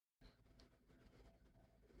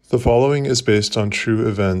The following is based on true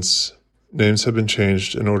events. Names have been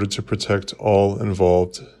changed in order to protect all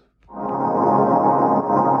involved.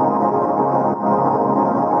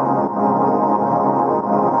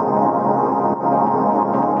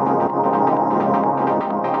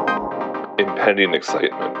 Impending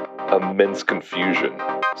excitement, immense confusion.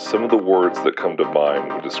 Some of the words that come to mind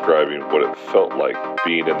when describing what it felt like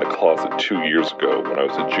being in the closet 2 years ago when I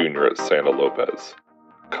was a junior at Santa Lopez.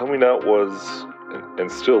 Coming out was, and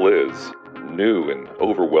still is, new and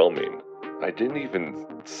overwhelming. I didn't even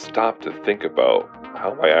stop to think about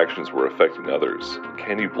how my actions were affecting others.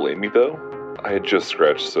 Can you blame me though? I had just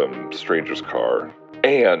scratched some stranger's car.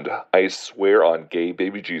 And I swear on gay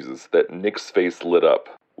baby Jesus that Nick's face lit up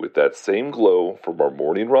with that same glow from our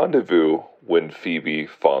morning rendezvous when Phoebe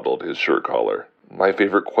fondled his shirt collar. My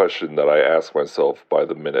favorite question that I ask myself by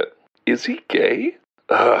the minute, is he gay?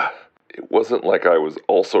 It wasn't like I was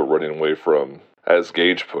also running away from, as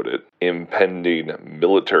Gage put it, impending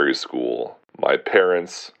military school, my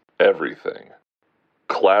parents, everything.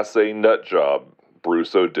 Class A nut job,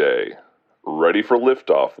 Bruce O'Day. Ready for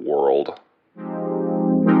liftoff, world.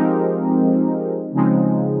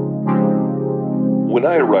 When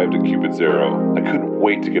I arrived at Cupid's Arrow, I couldn't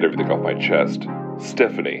wait to get everything off my chest.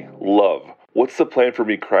 Stephanie, love, what's the plan for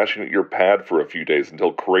me crashing at your pad for a few days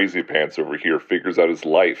until Crazy Pants over here figures out his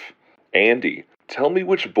life? Andy, tell me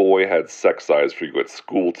which boy had sex eyes for you at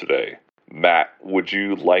school today. Matt, would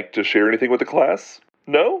you like to share anything with the class?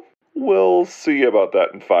 No? We'll see about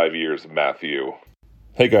that in 5 years, Matthew.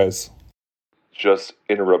 Hey guys. Just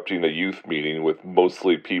interrupting a youth meeting with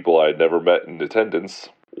mostly people I had never met in attendance.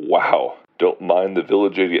 Wow, don't mind the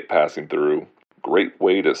village idiot passing through. Great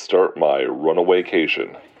way to start my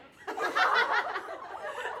runawaycation.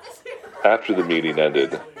 After the meeting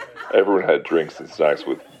ended, everyone had drinks and snacks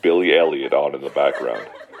with Billy Elliot on in the background.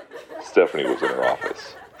 Stephanie was in her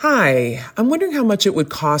office. Hi, I'm wondering how much it would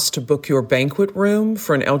cost to book your banquet room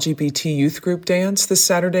for an LGBT youth group dance this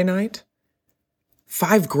Saturday night?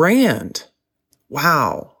 $5,000.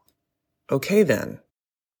 Wow. Okay then.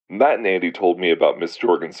 Matt and Andy told me about Miss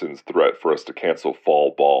Jorgensen's threat for us to cancel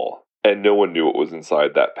fall ball, and no one knew what was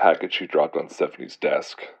inside that package she dropped on Stephanie's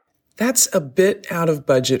desk. That's a bit out of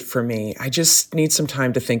budget for me. I just need some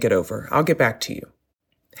time to think it over. I'll get back to you.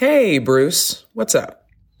 Hey, Bruce. What's up?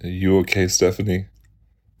 Are you okay, Stephanie?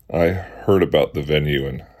 I heard about the venue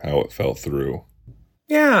and how it fell through.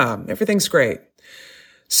 Yeah, everything's great.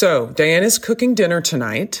 So, Diana's cooking dinner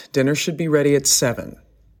tonight. Dinner should be ready at 7.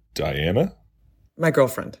 Diana? My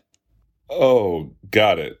girlfriend. Oh,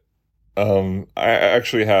 got it. I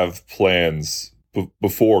actually have plans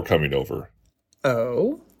before coming over.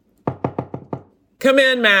 Oh? Come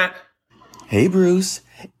in, Matt. Hey, Bruce.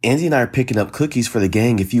 Andy and I are picking up cookies for the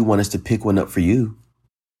gang if you want us to pick one up for you.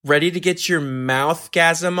 Ready to get your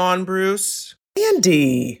mouthgasm on, Bruce?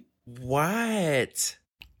 Andy. What?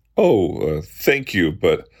 Oh, thank you,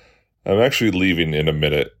 but I'm actually leaving in a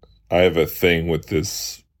minute. I have a thing with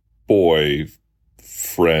this boy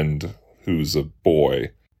friend who's a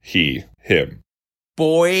boy. Him.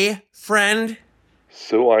 Boyfriend?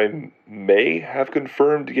 So I may have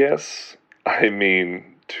confirmed yes. I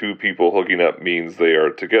mean, two people hooking up means they are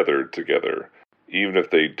together, even if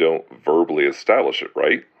they don't verbally establish it,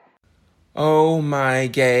 right? Oh my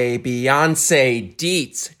gay Beyonce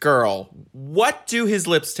Deets, girl. What do his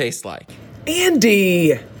lips taste like?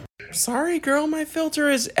 Andy! Sorry, girl, my filter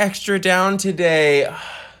is extra down today.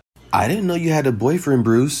 I didn't know you had a boyfriend,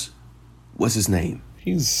 Bruce. What's his name?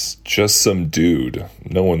 He's just some dude.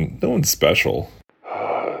 No one special.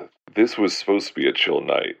 This was supposed to be a chill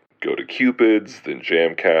night. Go to Cupid's, then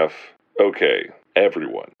Jam Caf. Okay,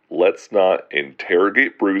 everyone, let's not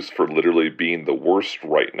interrogate Bruce for literally being the worst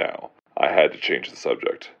right now. I had to change the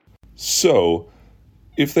subject. So,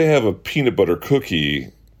 if they have a peanut butter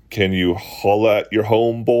cookie, can you holla at your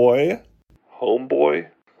homeboy? Homeboy?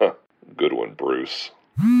 Huh, good one, Bruce.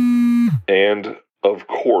 And, of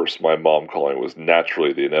course, my mom calling was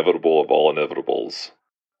naturally the inevitable of all inevitables.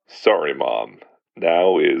 Sorry, Mom.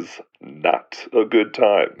 Now is not a good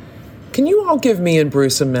time. Can you all give me and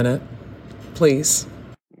Bruce a minute, please?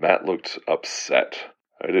 Matt looked upset.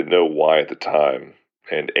 I didn't know why at the time.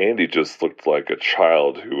 And Andy just looked like a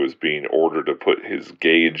child who was being ordered to put his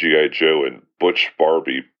gay G.I. Joe and Butch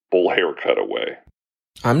Barbie full haircut away.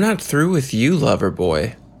 I'm not through with you, lover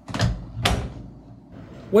boy.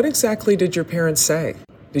 What exactly did your parents say?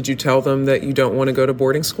 Did you tell them that you don't want to go to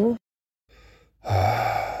boarding school?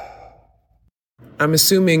 I'm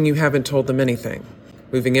assuming you haven't told them anything.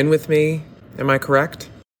 Moving in with me, am I correct?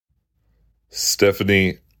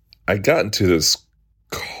 Stephanie, I got into this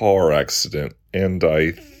car accident, and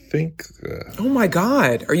I think. Oh my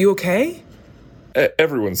God, are you okay?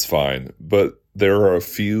 Everyone's fine, but there are a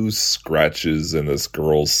few scratches and this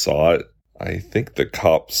girl saw it. I think the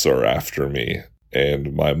cops are after me,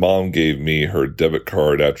 and my mom gave me her debit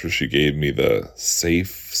card after she gave me the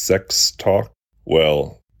safe sex talk.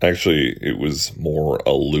 Well, actually, it was more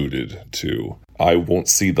alluded to. I won't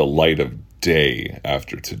see the light of day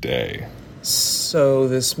after today. So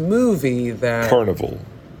this movie that... Carnival.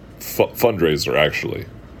 Fundraiser, actually.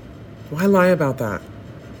 Why lie about that?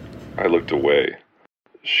 I looked away.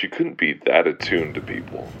 She couldn't be that attuned to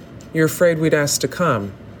people. You're afraid we'd ask to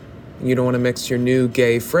come. You don't want to mix your new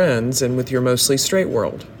gay friends in with your mostly straight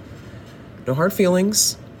world. No hard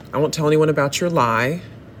feelings. I won't tell anyone about your lie.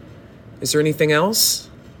 Is there anything else?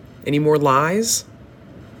 Any more lies?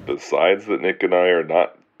 Besides that Nick and I are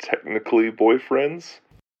not technically boyfriends?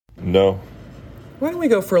 No. Why don't we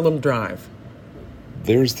go for a little drive?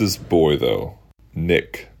 There's this boy, though.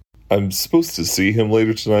 Nick. I'm supposed to see him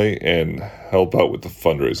later tonight and help out with the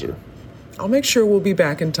fundraiser. I'll make sure we'll be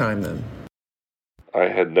back in time then. I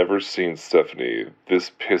had never seen Stephanie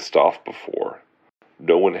this pissed off before.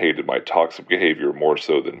 No one hated my toxic behavior more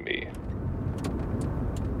so than me.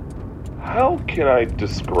 How can I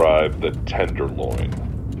describe the Tenderloin?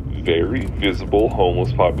 Very visible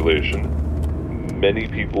homeless population. Many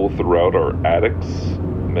people throughout are addicts.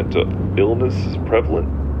 Mental illness is prevalent.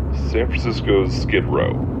 San Francisco's Skid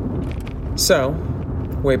Row. So,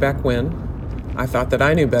 way back when, I thought that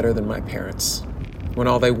I knew better than my parents, when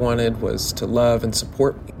all they wanted was to love and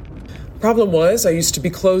support me. Problem was, I used to be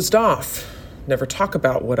closed off, never talk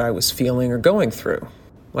about what I was feeling or going through,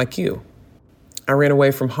 like you. I ran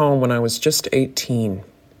away from home when I was just 18.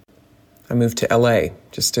 I moved to LA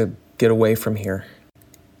just to get away from here.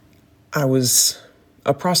 I was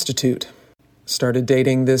a prostitute. Started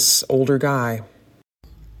dating this older guy.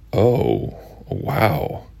 Oh,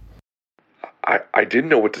 wow. I didn't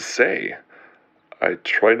know what to say. I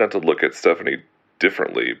tried not to look at Stephanie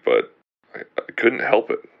differently, but I couldn't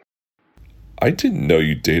help it. I didn't know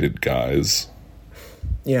you dated guys.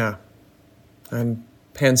 Yeah, I'm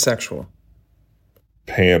pansexual.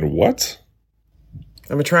 Pan what?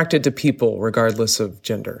 I'm attracted to people regardless of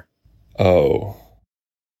gender. Oh.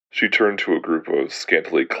 She turned to a group of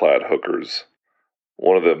scantily clad hookers.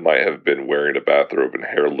 One of them might have been wearing a bathrobe and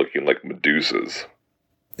hair looking like Medusa's.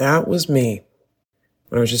 That was me,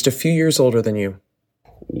 when I was just a few years older than you.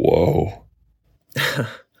 Whoa.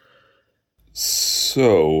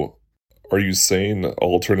 So, are you saying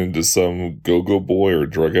I'll turn into some go-go boy or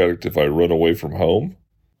drug addict if I run away from home?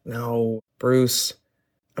 No, Bruce.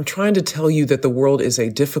 I'm trying to tell you that the world is a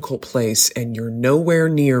difficult place and you're nowhere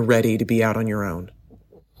near ready to be out on your own.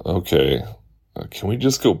 Okay. Can we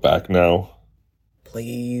just go back now?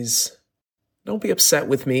 Please. Don't be upset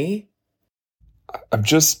with me. I'm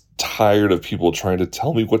just tired of people trying to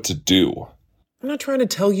tell me what to do. I'm not trying to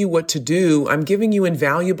tell you what to do. I'm giving you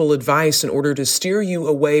invaluable advice in order to steer you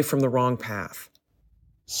away from the wrong path.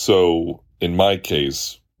 So, in my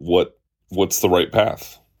case, what's the right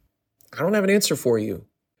path? I don't have an answer for you.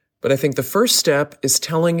 But I think the first step is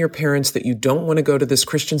telling your parents that you don't want to go to this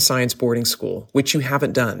Christian Science boarding school, which you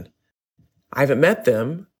haven't done. I haven't met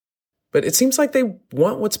them, but it seems like they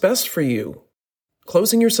want what's best for you.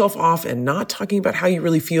 Closing yourself off and not talking about how you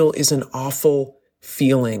really feel is an awful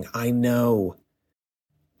feeling. I know.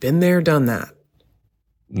 Been there, done that.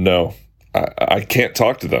 No, I can't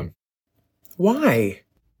talk to them. Why?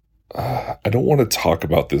 I don't want to talk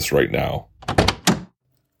about this right now.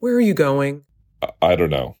 Where are you going? I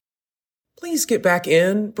don't know. Please get back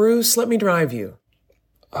in. Bruce, let me drive you.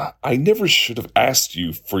 I never should have asked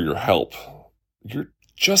you for your help. You're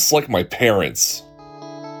just like my parents.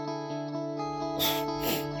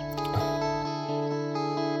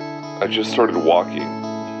 I just started walking,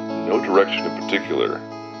 no direction in particular,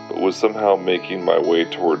 but was somehow making my way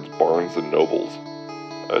towards Barnes and Nobles.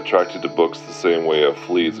 Attracted to books the same way a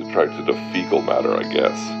flea is attracted to fecal matter, I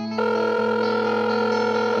guess.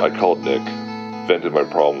 I called Nick, vented my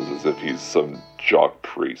problems as if he's some jock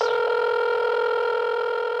priest.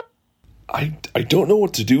 I don't know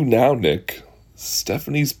what to do now, Nick.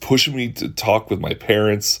 Stephanie's pushing me to talk with my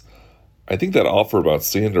parents. I think that offer about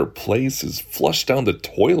staying at her place is flushed down the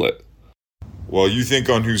toilet. Well, you think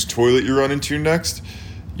on whose toilet you run into next?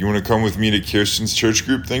 You want to come with me to Kirsten's church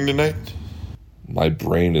group thing tonight? My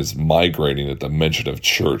brain is migrating at the mention of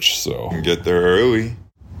church, so... And get there early.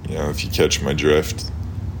 You know, if you catch my drift.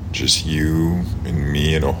 Just you and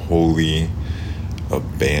me in a holy,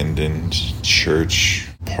 abandoned church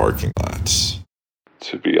parking lot.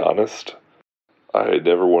 To be honest, I had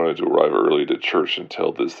never wanted to arrive early to church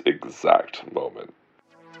until this exact moment.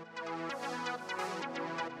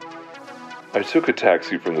 I took a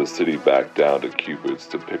taxi from the city back down to Cupid's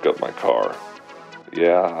to pick up my car.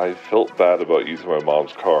 Yeah, I felt bad about using my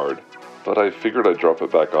mom's card, but I figured I'd drop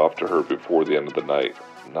it back off to her before the end of the night.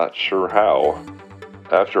 Not sure how.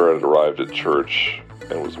 After I had arrived at church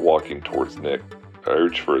and was walking towards Nick, I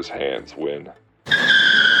reached for his hands when...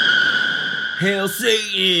 Hail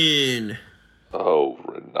Satan! Oh,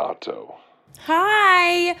 Renato.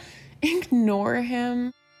 Hi! Ignore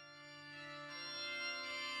him.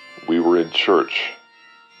 We were in church.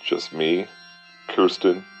 Just me,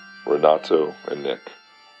 Kirsten, Renato, and Nick.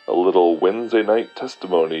 A little Wednesday night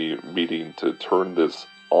testimony meeting to turn this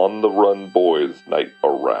on-the-run boys' night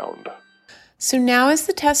around. So now is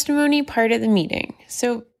the testimony part of the meeting.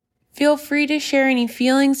 So feel free to share any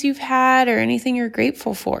feelings you've had or anything you're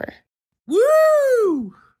grateful for.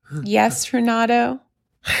 Woo! Yes, Renato?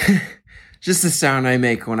 Just the sound I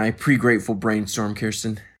make when I pre-grateful brainstorm,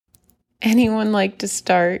 Kirsten. Anyone like to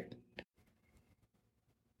start?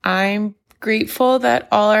 I'm grateful that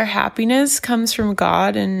all our happiness comes from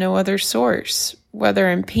God and no other source. Whether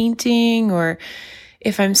I'm painting or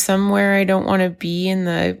if I'm somewhere I don't want to be in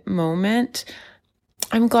the moment,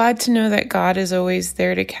 I'm glad to know that God is always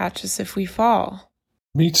there to catch us if we fall.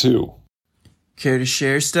 Me too. Care to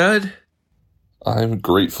share, stud? I'm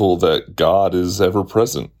grateful that God is ever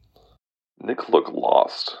present. Nick looked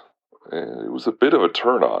lost. It was a bit of a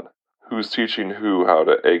turn-on. Who's teaching who how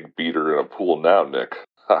to egg beater in a pool now, Nick?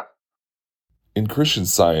 Ha! In Christian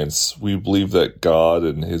Science, we believe that God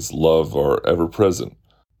and His love are ever present.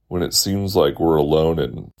 When it seems like we're alone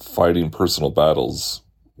and fighting personal battles,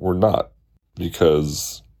 we're not,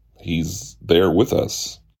 because He's there with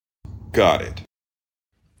us. Got it.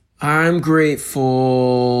 I'm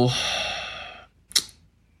grateful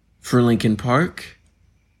for Linkin Park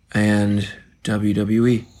and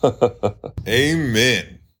WWE.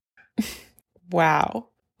 Amen. Wow.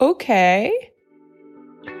 Okay.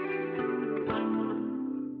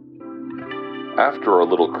 After our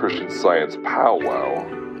little Christian Science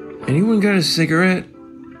powwow, Anyone got a cigarette?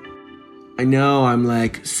 I know I'm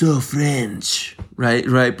like so French.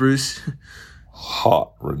 Right, Bruce?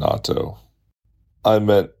 Hot, Renato. I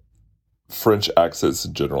meant French accents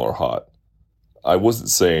in general are hot. I wasn't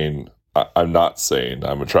saying, I'm not saying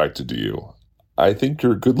I'm attracted to you. I think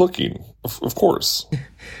you're good looking, of course.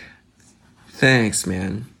 Thanks,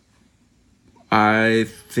 man. I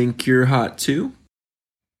think you're hot too.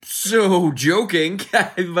 So joking,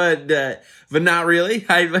 but not really.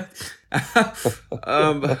 I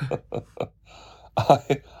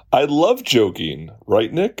love joking,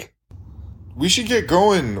 right, Nick? We should get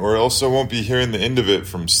going, or else I won't be hearing the end of it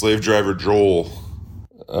from slave driver Joel.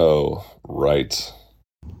 Oh, right.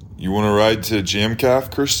 You want to ride to Jam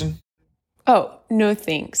Calf, Kirsten? Oh, no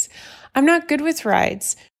thanks. I'm not good with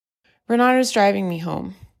rides. Renato's driving me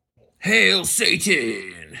home. Hail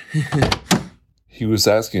Satan! He was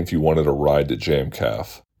asking if you wanted a ride to Jam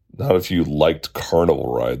Calf, not if you liked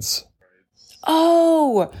carnival rides.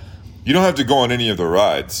 Oh! You don't have to go on any of the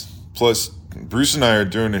rides. Plus, Bruce and I are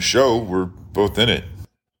doing a show. We're both in it.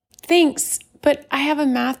 Thanks, but I have a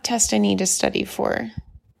math test I need to study for.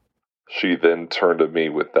 she then turned to me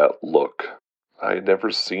with that look. I had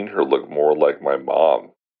never seen her look more like my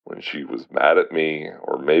mom, when she was mad at me,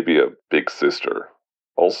 or maybe a big sister.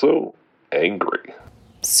 Also, angry.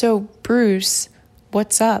 So, Bruce,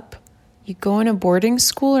 what's up? You going to boarding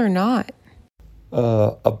school or not?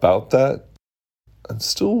 About that, I'm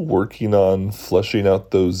still working on fleshing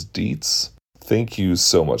out those deets. Thank you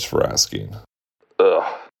so much for asking.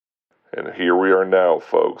 Ugh. And here we are now,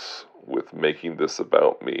 folks, with making this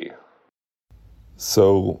about me.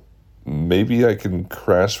 So, maybe I can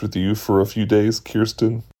crash with you for a few days,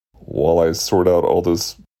 Kirsten, while I sort out all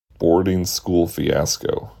this boarding school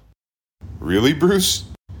fiasco. Really, Bruce?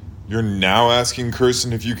 You're now asking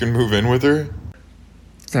Kirsten if you can move in with her?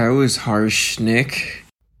 That was harsh, Nick.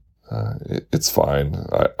 It's fine.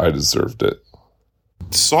 I deserved it.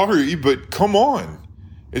 Sorry, but come on.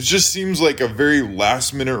 It just seems like a very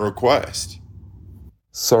last-minute request.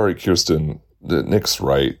 Sorry, Kirsten. Nick's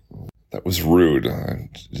right. That was rude. I'm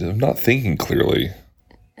not thinking clearly.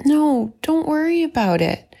 No, don't worry about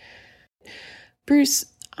it. Bruce,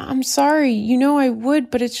 I'm sorry. You know I would,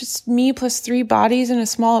 but it's just me plus 3 bodies in a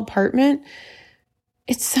small apartment.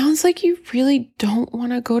 It sounds like you really don't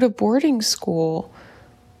want to go to boarding school.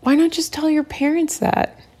 Why not just tell your parents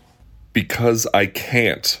that? Because I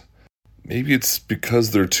can't. Maybe it's because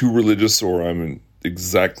they're too religious, or I'm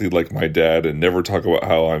exactly like my dad and never talk about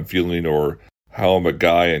how I'm feeling, or how I'm a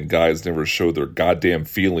guy and guys never show their goddamn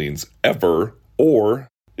feelings ever. Or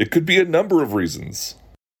it could be a number of reasons.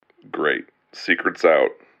 Great. Secret's out.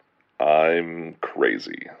 I'm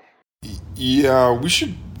crazy. Yeah, we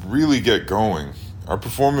should really get going. Our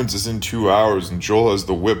performance is in 2 hours, and Joel has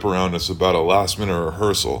the whip around us about a last-minute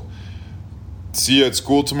rehearsal. See you at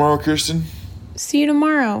school tomorrow, Kirsten? See you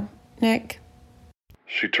tomorrow, Nick.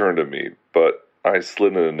 She turned to me, but I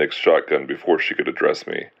slid into Nick's shotgun before she could address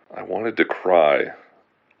me. I wanted to cry.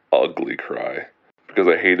 Ugly cry. Because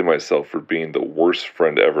I hated myself for being the worst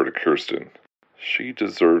friend ever to Kirsten. She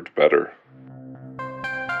deserved better.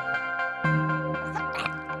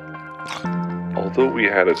 Although we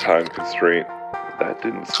had a time constraint, that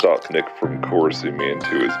didn't stop Nick from coercing me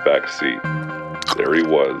into his back seat. There he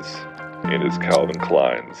was, in his Calvin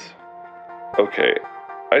Kleins. Okay,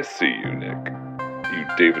 I see you, Nick. You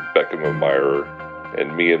David Beckham admirer,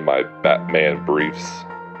 and me in my Batman briefs.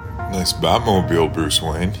 Nice Batmobile, Bruce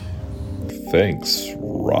Wayne. Thanks,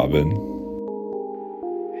 Robin.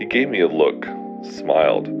 He gave me a look,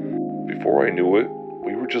 smiled. Before I knew it,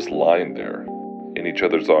 we were just lying there, in each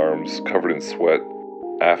other's arms, covered in sweat,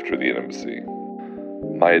 after the intimacy.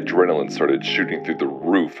 My adrenaline started shooting through the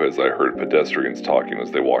roof as I heard pedestrians talking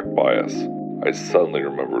as they walked by us. I suddenly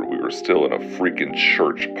remembered we were still in a freaking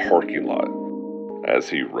church parking lot. As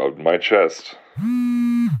he rubbed my chest.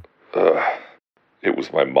 It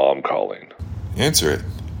was my mom calling. Answer it.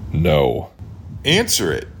 No.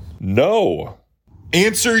 Answer it. No.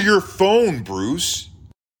 Answer your phone, Bruce.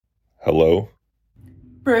 Hello?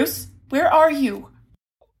 Bruce, where are you?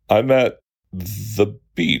 I'm at the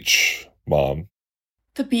beach, Mom.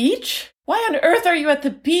 The beach? Why on earth are you at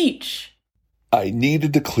the beach? I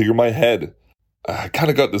needed to clear my head. I kind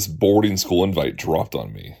of got this boarding school invite dropped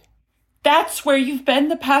on me. That's where you've been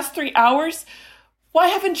the past 3 hours? Why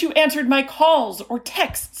haven't you answered my calls or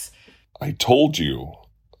texts? I told you.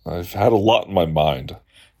 I've had a lot in my mind.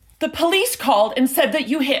 The police called and said that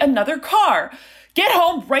you hit another car. Get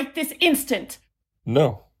home right this instant.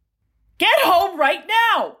 No. Get home right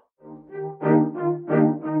now!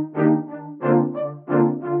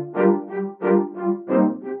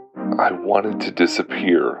 I wanted to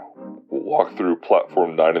disappear. Walk through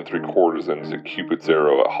platform 9 3/4 into Cupid's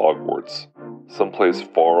Arrow at Hogwarts. Someplace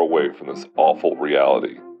far away from this awful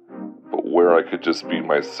reality. But where I could just be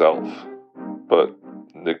myself. But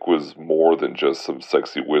Nick was more than just some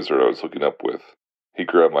sexy wizard I was hooking up with. He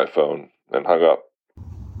grabbed my phone and hung up.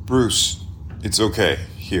 Bruce, it's okay.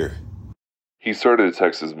 Here. He started to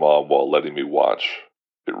text his mom while letting me watch.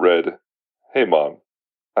 It read, "Hey Mom,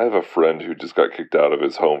 I have a friend who just got kicked out of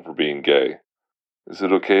his home for being gay. Is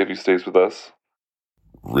it okay if he stays with us?"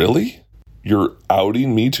 Really? You're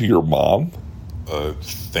outing me to your mom?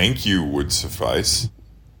 Thank you would suffice.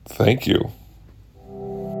 Thank you.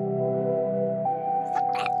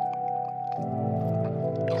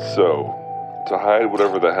 So, to hide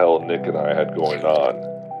whatever the hell Nick and I had going on,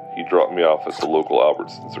 he dropped me off at the local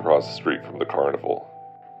Albertsons across the street from the carnival.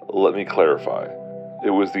 Let me clarify. It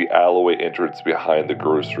was the alleyway entrance behind the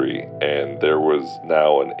grocery, and there was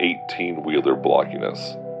now an 18-wheeler blocking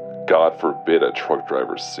us. God forbid a truck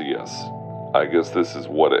driver see us. I guess this is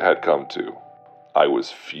what it had come to. I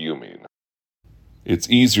was fuming. It's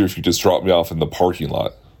easier if you just drop me off in the parking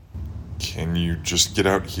lot. Can you just get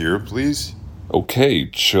out here, please? Okay,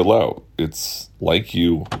 chill out. It's like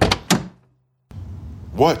you...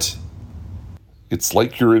 What? It's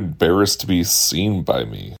like you're embarrassed to be seen by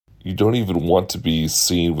me. You don't even want to be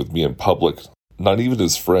seen with me in public, not even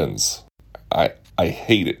as friends. I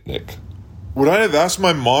hate it, Nick. Would I have asked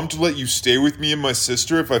my mom to let you stay with me and my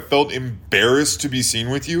sister if I felt embarrassed to be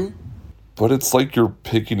seen with you? But it's like you're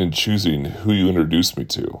picking and choosing who you introduce me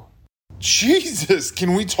to. Jesus,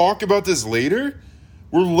 can we talk about this later?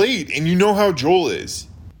 We're late, and you know how Joel is.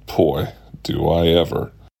 Boy, do I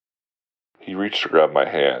ever. He reached to grab my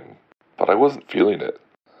hand, but I wasn't feeling it.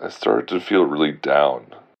 I started to feel really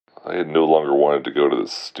down. I had no longer wanted to go to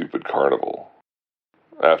this stupid carnival.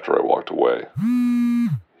 After I walked away.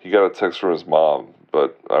 He got a text from his mom,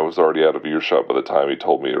 but I was already out of earshot by the time he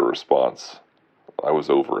told me a response. I was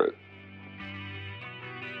over it.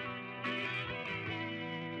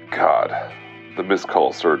 God, the missed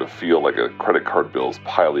calls started to feel like a credit card bills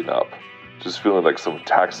piling up, just feeling like some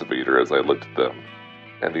tax evader as I looked at them.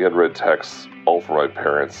 And the unread texts, all from my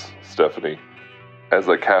parents, Stephanie. As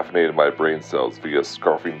I caffeinated my brain cells via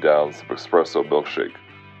scarfing down some espresso milkshake,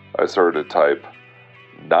 I started to type,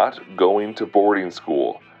 "Not going to boarding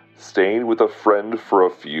school, staying with a friend for a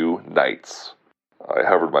few nights." I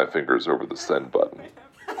hovered my fingers over the send button.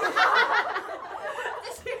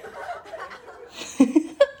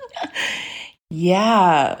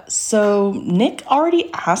 Yeah, so Nick already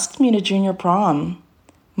asked me to junior prom.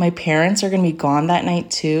 My parents are going to be gone that night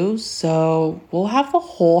too, so we'll have the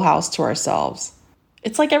whole house to ourselves.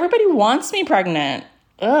 It's like everybody wants me pregnant.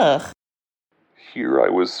 Ugh. Here I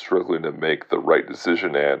was struggling to make the right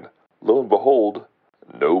decision, and lo and behold,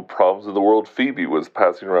 no problems in the world, Phoebe was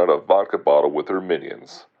passing around a vodka bottle with her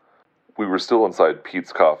minions. We were still inside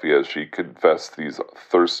Pete's coffee as she confessed these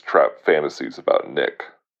thirst trap fantasies about Nick.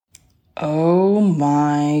 Oh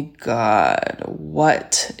my God.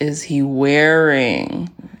 What is he wearing?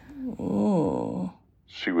 Ooh.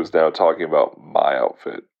 She was now talking about my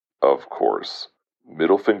outfit, of course.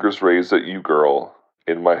 Middle fingers raised at you, girl.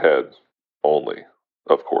 In my head. Only.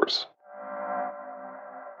 Of course.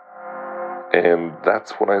 And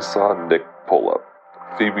that's when I saw Nick pull up.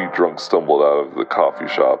 Phoebe drunk stumbled out of the coffee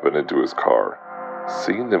shop and into his car.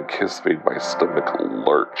 Seeing them kiss made my stomach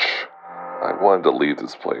lurch. I wanted to leave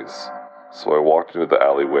this place. So I walked into the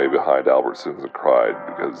alleyway behind Albertsons and cried,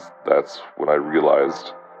 because that's when I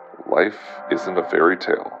realized life isn't a fairy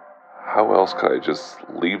tale. How else could I just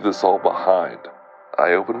leave this all behind?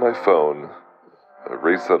 I opened my phone,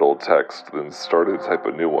 erased that old text, then started to type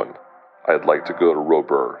a new one. I'd like to go to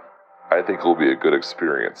Robur. I think it'll be a good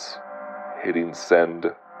experience. Hitting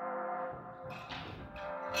send.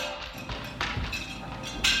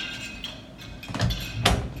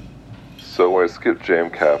 So I skipped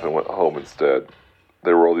JamCap and went home instead.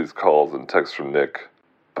 There were all these calls and texts from Nick,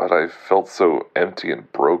 but I felt so empty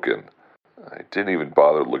and broken. I didn't even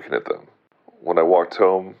bother looking at them. When I walked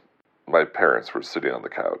home, my parents were sitting on the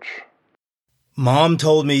couch. Mom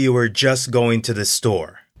told me you were just going to the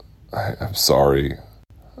store. I'm sorry.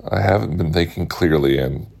 I haven't been thinking clearly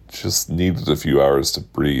and just needed a few hours to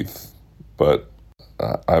breathe. But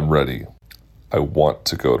I'm ready. I want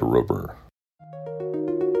to go to Robur.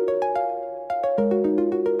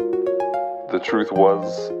 The truth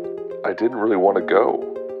was, I didn't really want to go.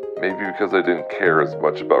 Maybe because I didn't care as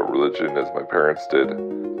much about religion as my parents did.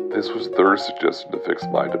 This was their suggestion to fix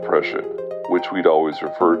my depression, which we'd always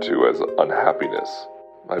referred to as unhappiness.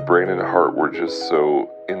 My brain and heart were just so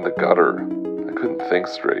in the gutter. I couldn't think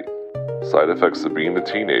straight. Side effects of being a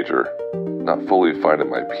teenager, not fully finding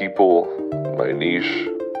my people, my niche,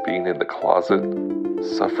 being in the closet,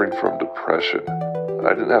 suffering from depression. I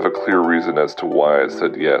didn't have a clear reason as to why I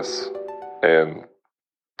said yes, and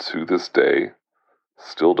to this day,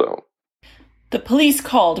 still don't. The police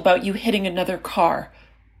called about you hitting another car.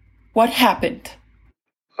 What happened?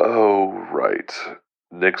 Oh, right.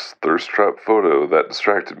 Nick's thirst trap photo that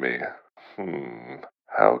distracted me.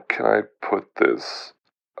 How can I put this?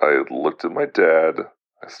 I looked at my dad.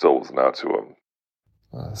 I still wasn't out to him.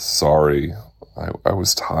 Sorry. I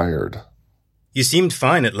was tired. You seemed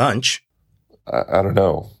fine at lunch. I don't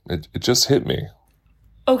know. It just hit me.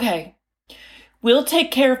 Okay. We'll take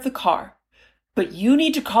care of the car. But you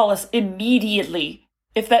need to call us immediately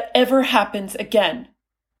if that ever happens again.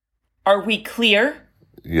 Are we clear?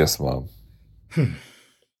 Yes, Mom.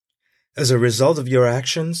 As a result of your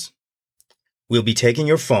actions, we'll be taking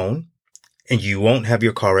your phone, and you won't have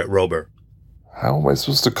your car at Robur. How am I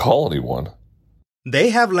supposed to call anyone? They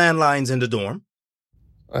have landlines in the dorm.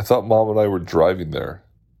 I thought Mom and I were driving there.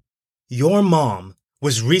 Your mom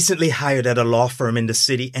was recently hired at a law firm in the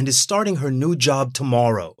city and is starting her new job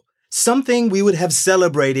tomorrow. Something we would have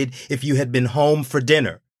celebrated if you had been home for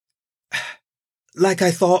dinner. Like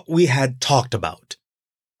I thought we had talked about.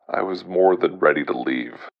 I was more than ready to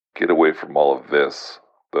leave. Get away from all of this.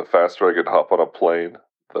 The faster I could hop on a plane,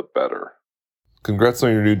 the better. Congrats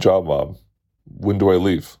on your new job, Mom. When do I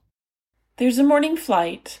leave? There's a morning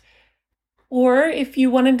flight. Or if you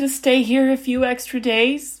wanted to stay here a few extra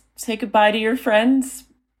days, say goodbye to your friends.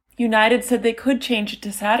 United said they could change it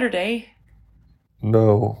to Saturday.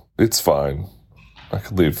 No, it's fine. I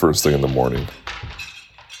could leave first thing in the morning.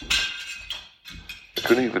 I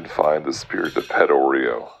couldn't even find the spirit to pet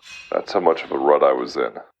Oreo. That's how much of a rut I was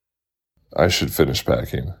in. I should finish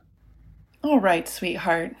packing. All right,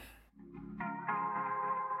 sweetheart.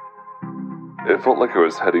 It felt like I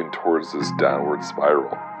was heading towards this downward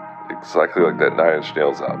spiral. Exactly like that Nine Inch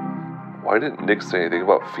Nails album. Why didn't Nick say anything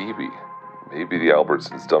about Phoebe? Maybe the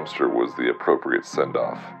Albertsons dumpster was the appropriate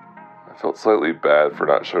send-off. I felt slightly bad for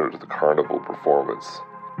not showing up to the carnival performance,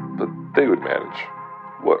 but they would manage.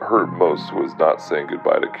 What hurt most was not saying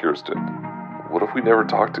goodbye to Kirsten. What if we never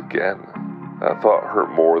talked again? That thought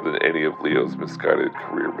hurt more than any of Leo's misguided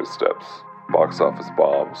career missteps. Box office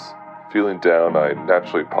bombs. Feeling down, I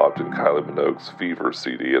naturally popped in Kylie Minogue's Fever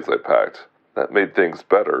CD as I packed. That made things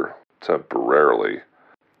better, temporarily.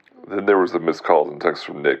 Then there was the missed calls and texts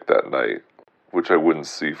from Nick that night, which I wouldn't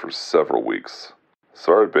see for several weeks.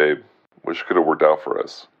 Sorry, babe. Wish it could have worked out for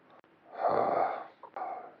us.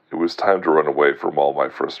 It was time to run away from all my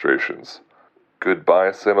frustrations.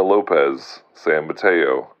 Goodbye, Santa Lopez, San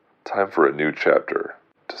Mateo. Time for a new chapter.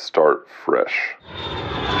 To start fresh.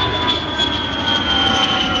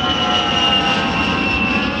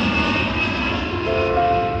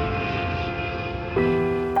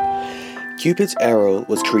 Cupid's Arrow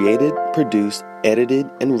was created, produced, edited,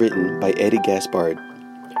 and written by Eddie Gaspard.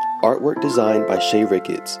 Artwork designed by Shay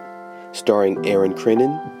Ricketts. Starring Aaron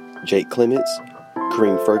Crennan, Jake Clements,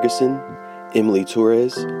 Kareem Ferguson, Emily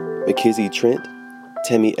Torres, Mackenzie Trent,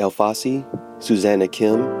 Tammy Alfasi, Susanna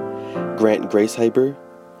Kim, Grant Gracehaber,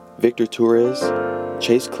 Victor Torres,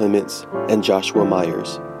 Chase Clements, and Joshua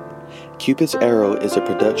Myers. Cupid's Arrow is a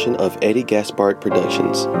production of Eddie Gaspard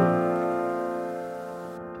Productions.